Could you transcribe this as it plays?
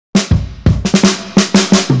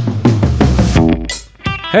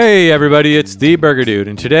Hey everybody, it's the Burger Dude,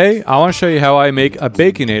 and today I want to show you how I make a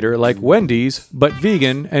Baconator like Wendy's, but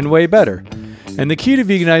vegan and way better. And the key to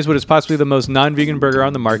veganize what is possibly the most non-vegan burger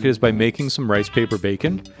on the market is by making some rice paper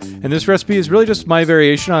bacon. And this recipe is really just my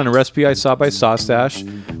variation on a recipe I saw by Sauce Stache,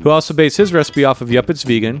 who also based his recipe off of Yup, It's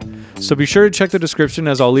Vegan. So be sure to check the description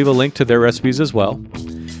as I'll leave a link to their recipes as well.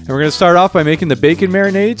 And we're going to start off by making the bacon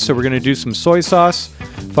marinade. So we're going to do some soy sauce,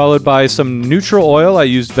 followed by some neutral oil. I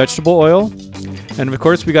used vegetable oil. And of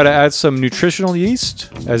course, we got to add some nutritional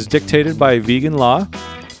yeast, as dictated by vegan law.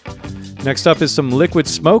 Next up is some liquid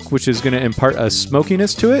smoke, which is going to impart a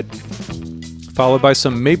smokiness to it, followed by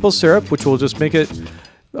some maple syrup, which will just make it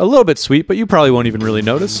a little bit sweet, but you probably won't even really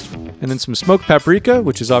notice. And then some smoked paprika,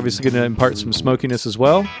 which is obviously going to impart some smokiness as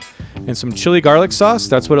well. And some chili garlic sauce,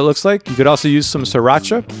 that's what it looks like. You could also use some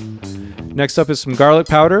sriracha. Next up is some garlic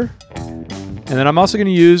powder. And then I'm also going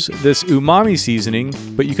to use this umami seasoning,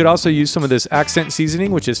 but you could also use some of this accent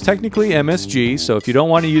seasoning, which is technically MSG. So if you don't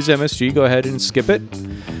want to use MSG, go ahead and skip it.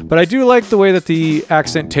 But I do like the way that the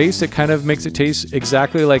accent tastes. It kind of makes it taste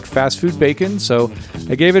exactly like fast food bacon. So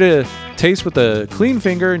I gave it a taste with a clean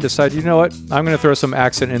finger and decided, you know what, I'm going to throw some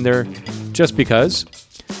accent in there just because.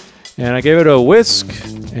 And I gave it a whisk,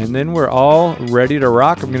 and then we're all ready to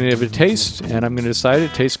rock. I'm going to give it a taste, and I'm going to decide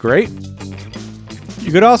it tastes great.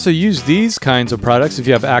 You could also use these kinds of products if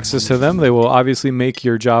you have access to them. They will obviously make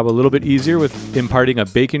your job a little bit easier with imparting a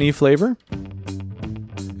bacony flavor.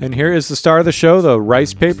 And here is the star of the show, the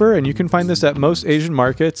rice paper, and you can find this at most Asian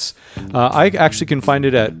markets. I actually can find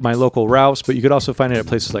it at my local Ralph's, but you could also find it at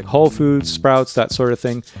places like Whole Foods, Sprouts, that sort of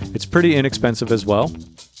thing. It's pretty inexpensive as well.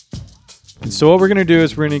 And so what we're going to do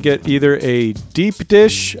is we're going to get either a deep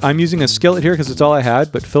dish. I'm using a skillet here because it's all I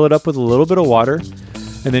had, but fill it up with a little bit of water.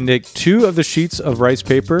 And then take 2 of the sheets of rice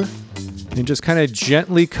paper and just kind of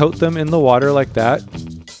gently coat them in the water like that.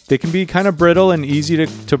 They can be kind of brittle and easy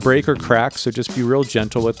to break or crack, so just be real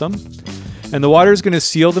gentle with them. And the water is going to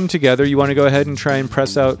seal them together. You want to go ahead and try and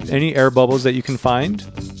press out any air bubbles that you can find.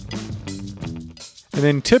 And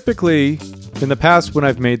then typically, in the past when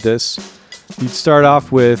I've made this, you'd start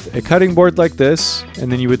off with a cutting board like this,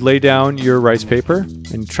 and then you would lay down your rice paper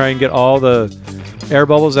and try and get all the air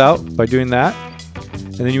bubbles out by doing that.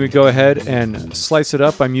 And then you would go ahead and slice it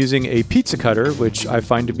up. I'm using a pizza cutter, which I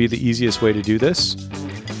find to be the easiest way to do this.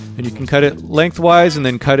 And you can cut it lengthwise and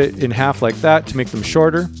then cut it in half like that to make them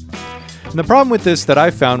shorter. And the problem with this that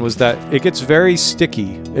I found was that it gets very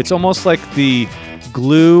sticky. It's almost like the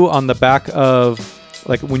glue on the back of,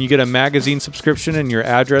 like when you get a magazine subscription and your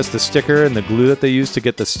address, the sticker and the glue that they use to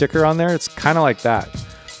get the sticker on there. It's kind of like that.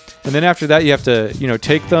 And then after that, you have to,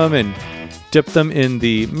 take them and dip them in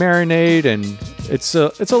the marinade, and it's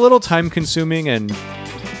a little time consuming, and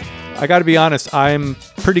I gotta be honest, I'm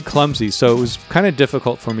pretty clumsy, so it was kind of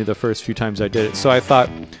difficult for me the first few times I did it. So I thought,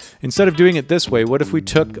 instead of doing it this way, what if we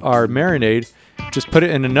took our marinade, just put it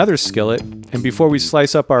in another skillet, and before we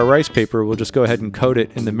slice up our rice paper, we'll just go ahead and coat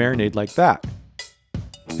it in the marinade like that.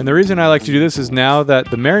 And the reason I like to do this is now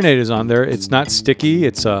that the marinade is on there, it's not sticky,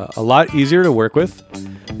 it's a lot easier to work with.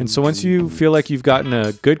 And so once you feel like you've gotten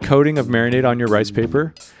a good coating of marinade on your rice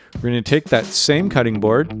paper, we're going to take that same cutting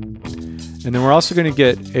board, and then we're also going to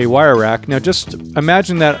get a wire rack. Now just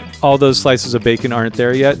imagine that all those slices of bacon aren't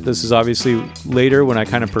there yet. This is obviously later when I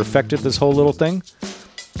kind of perfected this whole little thing.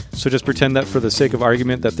 So just pretend that for the sake of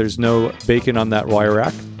argument that there's no bacon on that wire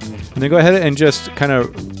rack. And then go ahead and just kind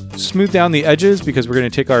of smooth down the edges, because we're going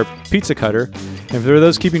to take our pizza cutter. And for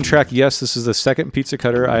those keeping track, yes, this is the second pizza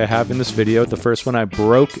cutter I have in this video. The first one I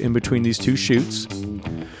broke in between these 2 shoots.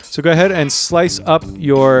 So go ahead and slice up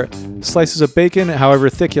your slices of bacon however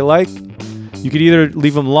thick you like. You could either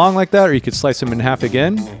leave them long like that, or you could slice them in half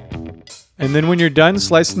again. And then when you're done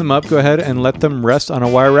slicing them up, go ahead and let them rest on a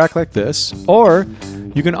wire rack like this. Or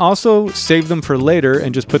you can also save them for later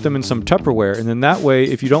and just put them in some Tupperware. And then that way,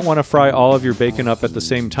 if you don't want to fry all of your bacon up at the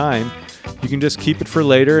same time, you can just keep it for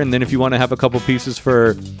later. And then if you want to have a couple pieces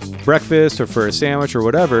for breakfast or for a sandwich or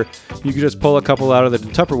whatever, you can just pull a couple out of the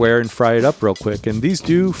Tupperware and fry it up real quick. And these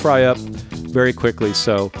do fry up very quickly,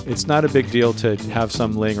 so it's not a big deal to have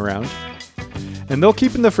some laying around. And they'll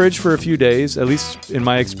keep in the fridge for a few days. At least in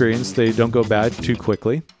my experience, they don't go bad too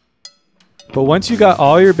quickly. But once you got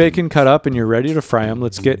all your bacon cut up and you're ready to fry them,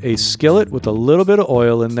 let's get a skillet with a little bit of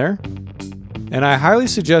oil in there. And I highly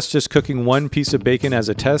suggest just cooking 1 piece of bacon as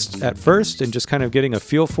a test at first and just kind of getting a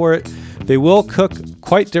feel for it. They will cook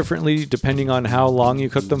quite differently depending on how long you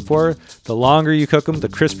cook them for. The longer you cook them, the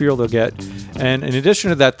crispier they'll get. And in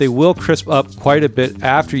addition to that, they will crisp up quite a bit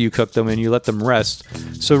after you cook them and you let them rest.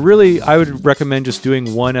 So really, I would recommend just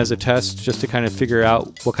doing 1 as a test just to kind of figure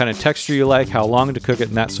out what kind of texture you like, how long to cook it,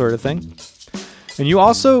 and that sort of thing. And you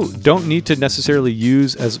also don't need to necessarily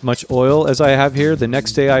use as much oil as I have here. The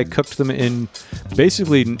next day I cooked them in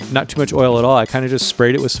basically not too much oil at all. I kind of just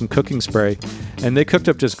sprayed it with some cooking spray and they cooked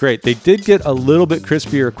up just great. They did get a little bit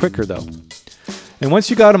crispier quicker though. And once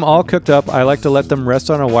you got them all cooked up, I like to let them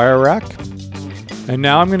rest on a wire rack. And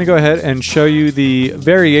now I'm going to go ahead and show you the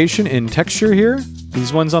variation in texture here.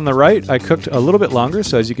 These ones on the right, I cooked a little bit longer,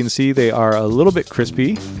 so as you can see, they are a little bit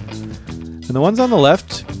crispy. And the ones on the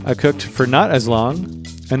left, I cooked for not as long,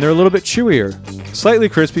 and they're a little bit chewier. Slightly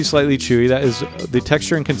crispy, slightly chewy. That is the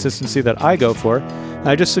texture and consistency that I go for.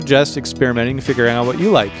 I just suggest experimenting and figuring out what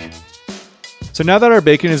you like. So now that our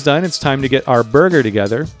bacon is done, it's time to get our burger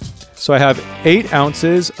together. So I have 8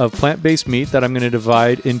 ounces of plant-based meat that I'm going to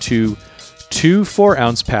divide into 2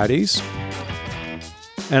 4-ounce patties.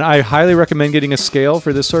 And I highly recommend getting a scale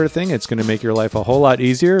for this sort of thing. It's going to make your life a whole lot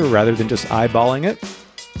easier rather than just eyeballing it.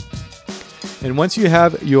 And once you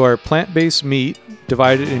have your plant-based meat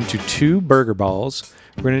divided into 2 burger balls,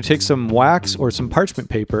 we're going to take some wax or some parchment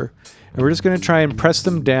paper, and we're just going to try and press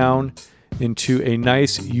them down into a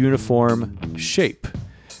nice uniform shape.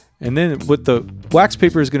 And then what the wax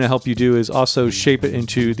paper is going to help you do is also shape it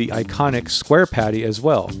into the iconic square patty as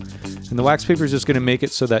well. And the wax paper is just going to make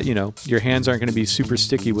it so that, you know, your hands aren't going to be super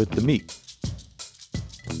sticky with the meat.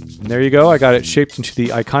 And there you go. I got it shaped into the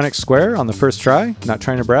iconic square on the first try. Not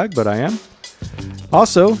trying to brag, but I am.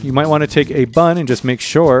 Also, you might want to take a bun and just make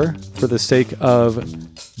sure, for the sake of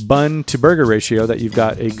bun to burger ratio, that you've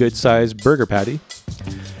got a good sized burger patty.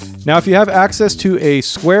 Now, if you have access to a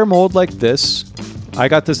square mold like this, I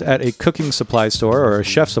got this at a cooking supply store or a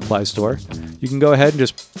chef supply store. You can go ahead and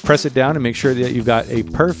just press it down and make sure that you've got a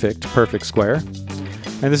perfect square.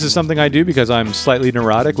 And this is something I do because I'm slightly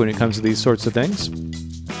neurotic when it comes to these sorts of things.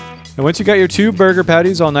 And once you got your 2 burger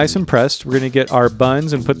patties all nice and pressed, we're going to get our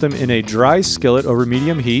buns and put them in a dry skillet over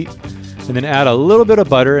medium heat, and then add a little bit of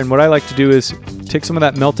butter. And what I like to do is take some of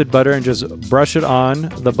that melted butter and just brush it on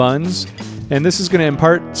the buns. And this is going to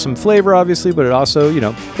impart some flavor, obviously, but it also, you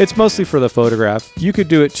know, it's mostly for the photograph. You could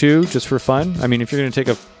do it too, just for fun. I mean, if you're going to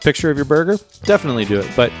take a picture of your burger, definitely do it.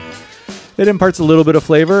 But it imparts a little bit of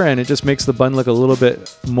flavor, and it just makes the bun look a little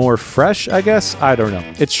bit more fresh, I guess. I don't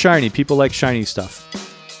know. It's shiny. People like shiny stuff.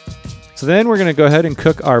 So then we're going to go ahead and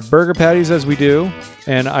cook our burger patties as we do.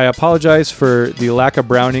 And I apologize for the lack of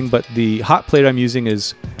browning, but the hot plate I'm using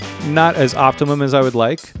is not as optimum as I would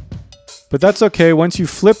like. But that's okay. Once you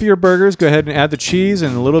flip your burgers, go ahead and add the cheese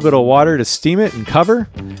and a little bit of water to steam it and cover.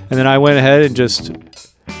 And then I went ahead and just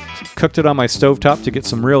cooked it on my stovetop to get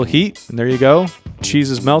some real heat. And there you go.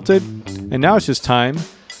 Cheese is melted. And now it's just time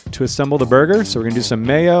to assemble the burger. So we're going to do some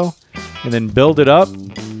mayo and then build it up.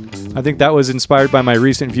 I think that was inspired by my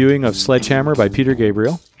recent viewing of Sledgehammer by Peter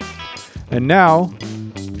Gabriel. And now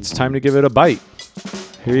it's time to give it a bite.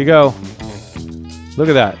 Here you go. Look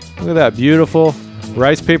at that. Look at that. Beautiful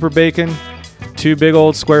rice paper bacon, 2 big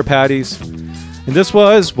old square patties. And this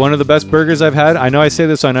was one of the best burgers I've had. I know I say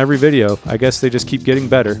this on every video. I guess they just keep getting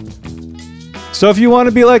better. So if you want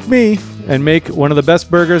to be like me and make one of the best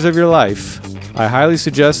burgers of your life, I highly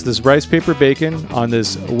suggest this rice paper bacon on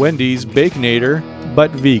this Wendy's Baconator,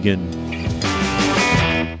 but vegan.